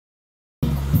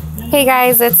Hey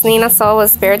guys, it's Nina Soul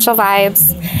with Spiritual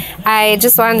Vibes. I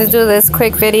just wanted to do this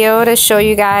quick video to show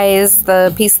you guys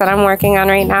the piece that I'm working on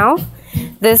right now.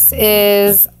 This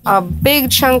is a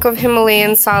big chunk of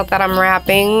Himalayan salt that I'm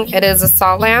wrapping. It is a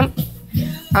salt lamp.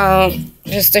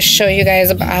 Just to show you guys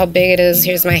about how big it is,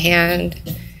 here's my hand.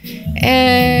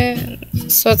 And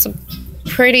so it's a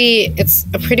pretty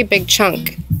big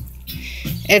chunk.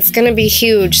 It's gonna be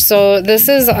huge. So this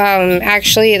is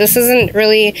actually, this isn't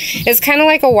really, it's kind of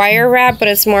like a wire wrap, but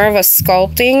it's more of a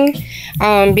sculpting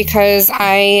because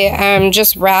I am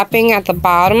just wrapping at the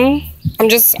bottom. I'm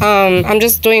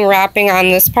just doing wrapping on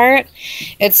this part.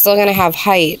 It's still gonna have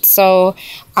height. So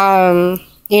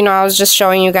you know, I was just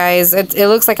showing you guys, it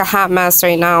looks like a hot mess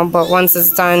right now, but once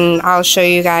it's done, I'll show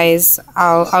you guys.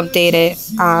 I'll update it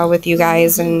with you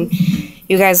guys, and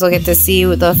you guys will get to see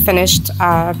the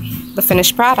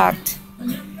finished product.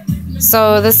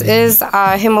 So this is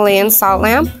a Himalayan salt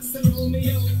lamp.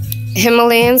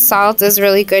 Himalayan salt is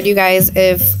really good, you guys,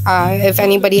 if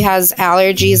anybody has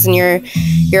allergies in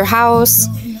your house,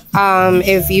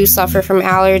 if you suffer from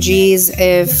allergies,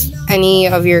 if any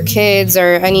of your kids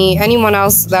or anyone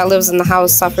else that lives in the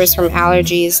house suffers from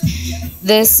allergies.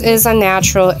 This is a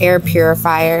natural air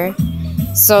purifier.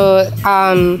 So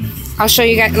I'll show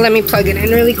you guys. Let me plug it in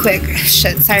really quick.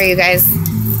 Shit, sorry you guys.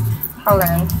 Hold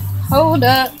on. Hold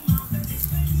up.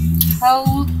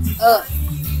 Hold up.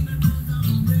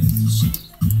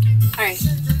 Alright.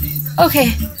 Okay.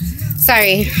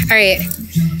 Sorry. Alright.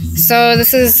 So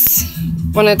this is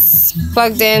when it's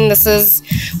plugged in. This is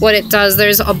what it does.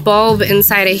 There's a bulb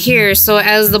inside of here. So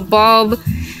while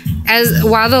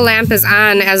the lamp is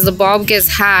on, as the bulb gets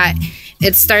hot,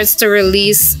 it starts to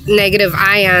release negative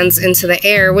ions into the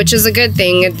air, which is a good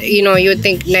thing. You know, you would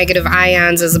think negative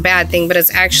ions is a bad thing, but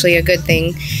it's actually a good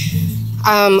thing.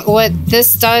 What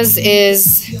this does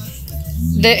is,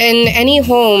 in any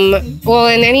home, well,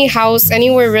 in any house,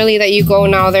 anywhere really that you go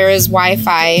now, there is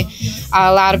Wi-Fi.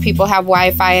 A lot of people have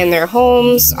Wi-Fi in their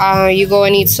homes. You go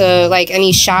into like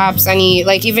any shops,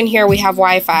 like even here we have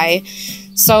Wi-Fi.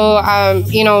 So,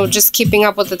 you know, just keeping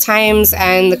up with the times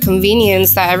and the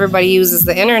convenience that everybody uses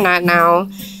the internet now,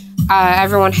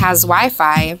 everyone has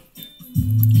Wi-Fi.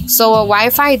 So what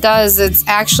Wi-Fi does, it's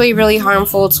actually really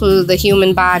harmful to the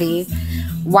human body.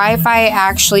 Wi-Fi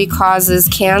actually causes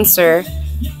cancer.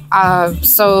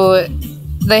 So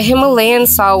the Himalayan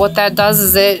salt, what that does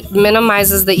is it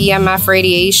minimizes the EMF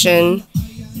radiation,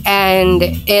 and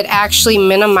it actually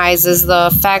minimizes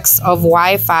the effects of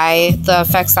Wi-Fi, the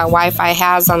effects that Wi-Fi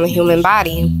has on the human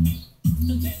body.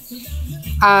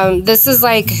 This is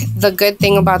like the good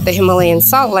thing about the Himalayan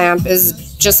salt lamp,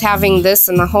 is just having this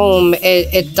in the home,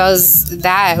 it does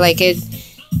that. Like it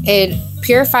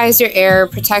purifies your air,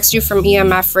 protects you from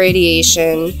EMF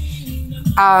radiation.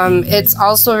 It's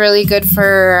also really good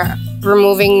for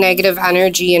removing negative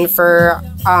energy and for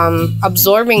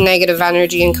absorbing negative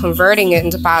energy and converting it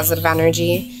into positive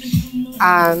energy.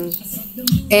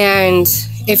 And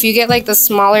if you get like the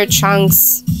smaller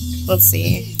chunks, let's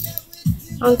see,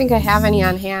 I don't think I have any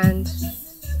on hand.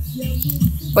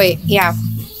 Wait, yeah,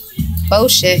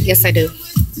 bullshit, yes I do.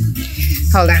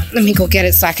 Hold on, let me go get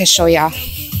it so I can show y'all.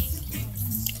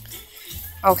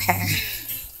 Okay,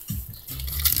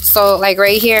 so like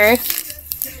right here,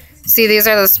 see, these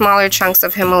are the smaller chunks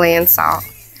of Himalayan salt.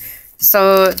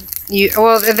 So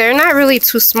well, they're not really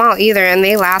too small either, and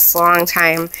they last a long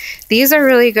time. These are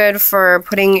really good for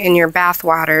putting in your bath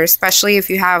water, especially if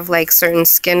you have like certain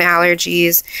skin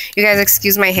allergies. You guys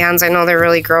excuse my hands, I know they're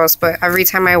really gross, but every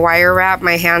time I wire wrap,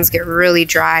 my hands get really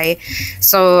dry.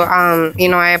 So, you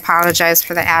know, I apologize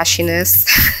for the ashiness.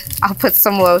 I'll put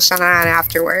some lotion on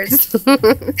afterwards.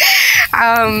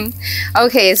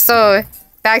 Okay, so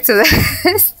back to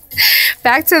this.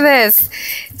 Back to this.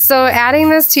 So adding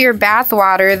this to your bath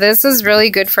water, this is really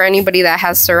good for anybody that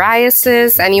has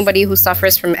psoriasis, anybody who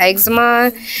suffers from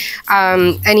eczema,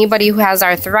 anybody who has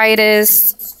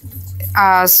arthritis,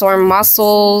 sore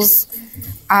muscles,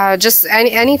 just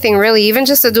anything really, even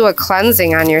just to do a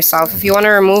cleansing on yourself. If you want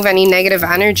to remove any negative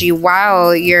energy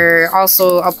while you're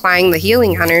also applying the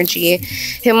healing energy,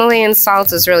 Himalayan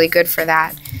salt is really good for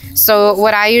that. So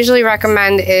what I usually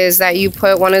recommend is that you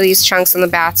put one of these chunks in the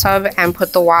bathtub and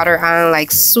put the water on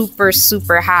like super,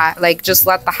 super hot. Like just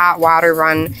let the hot water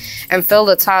run and fill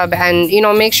the tub. And, you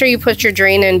know, make sure you put your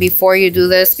drain in before you do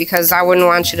this, because I wouldn't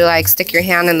want you to like stick your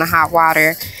hand in the hot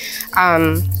water.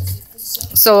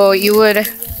 So you would,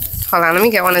 hold on, let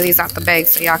me get one of these out the bag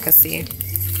so y'all can see.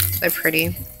 They're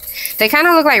pretty. They kind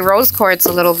of look like rose quartz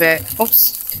a little bit.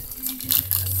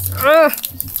 Oops. Ugh.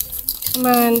 Come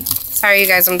on. Sorry, you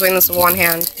guys. I'm doing this with one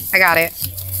hand. I got it.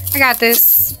 I got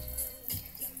this.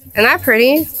 Isn't that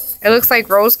pretty? It looks like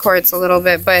rose quartz a little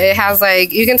bit, but it has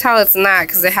like, you can tell it's not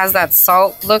because it has that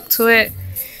salt look to it.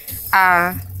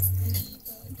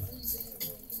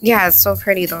 Yeah, it's so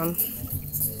pretty though.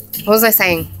 What was I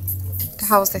saying? What the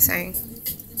hell was I saying?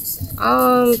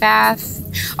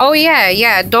 Bath. Oh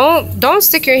yeah. Don't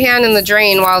stick your hand in the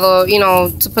drain while the, you know,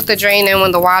 to put the drain in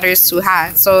when the water is too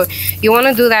hot. So you want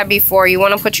to do that before. You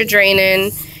want to put your drain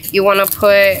in. You want to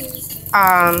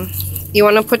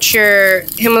put your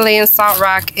Himalayan salt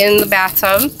rock in the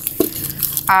bathtub.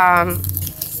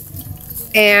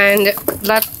 And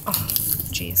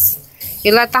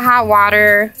you let the hot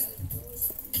water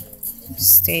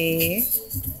stay.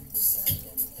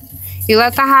 You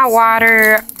let the hot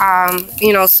water,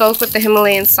 you know, soak with the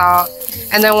Himalayan salt.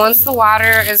 And then once the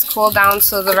water is cooled down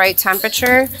to the right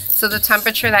temperature, to the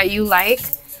temperature that you like,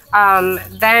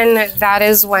 then that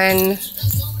is when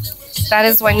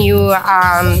you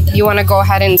you want to go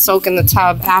ahead and soak in the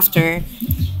tub after.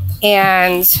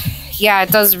 And yeah, it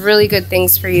does really good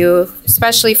things for you,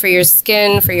 especially for your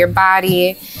skin, for your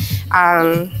body.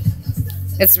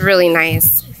 It's really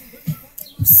nice.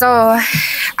 So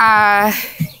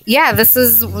yeah, this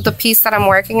is the piece that I'm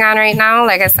working on right now.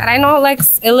 Like I said, I know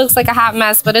it looks like a hot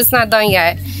mess, but it's not done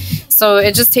yet. So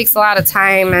it just takes a lot of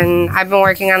time, and I've been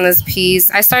working on this piece.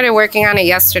 I started working on it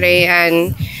yesterday,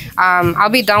 and I'll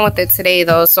be done with it today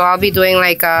though. So I'll be doing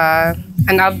like an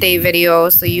update video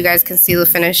so you guys can see the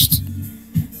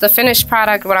finished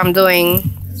product, what I'm doing.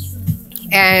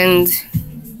 And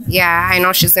yeah, I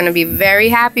know she's gonna be very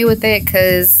happy with it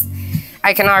because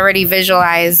I can already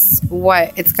visualize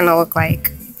what it's gonna look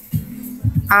like.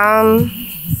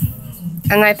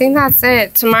 And I think that's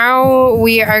it. Tomorrow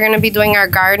we are going to be doing our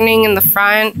gardening in the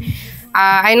front.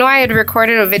 I know I had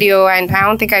recorded a video and I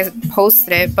don't think I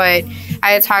posted it, but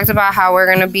I had talked about how we're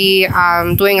going to be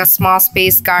doing a small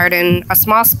space garden, a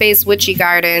small space witchy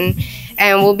garden.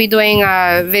 And we'll be doing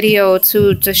a video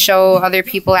too to show other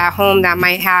people at home that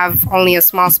might have only a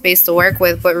small space to work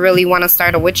with, but really want to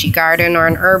start a witchy garden or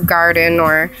an herb garden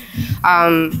or,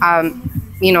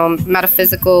 you know,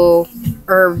 metaphysical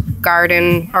herb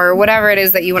garden or whatever it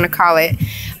is that you want to call it.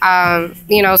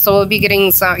 You know, so we'll be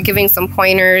giving some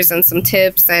pointers and some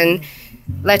tips and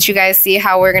let you guys see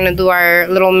how we're going to do our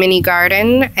little mini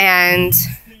garden. And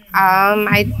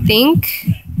I think...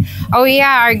 Oh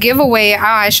yeah, our giveaway. Oh,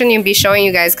 I shouldn't even be showing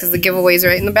you guys because the giveaway is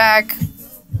right in the back.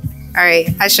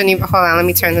 Alright, I shouldn't even... Hold on, let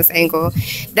me turn this angle.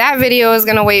 That video is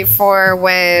going to wait for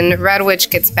when Red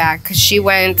Witch gets back because she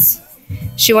went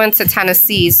to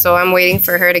Tennessee, so I'm waiting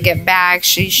for her to get back.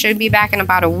 She should be back in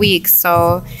about a week,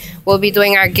 so we'll be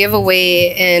doing our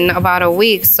giveaway in about a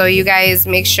week. So you guys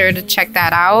make sure to check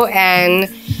that out, and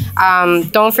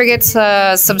don't forget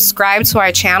to subscribe to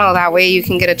our channel. That way you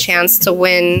can get a chance to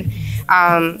win,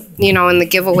 you know, in the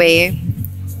giveaway.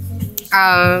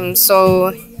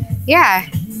 So yeah,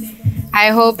 I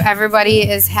hope everybody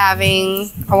is having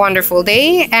a wonderful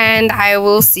day, and I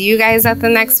will see you guys at the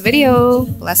next video.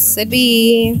 Blessed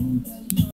be.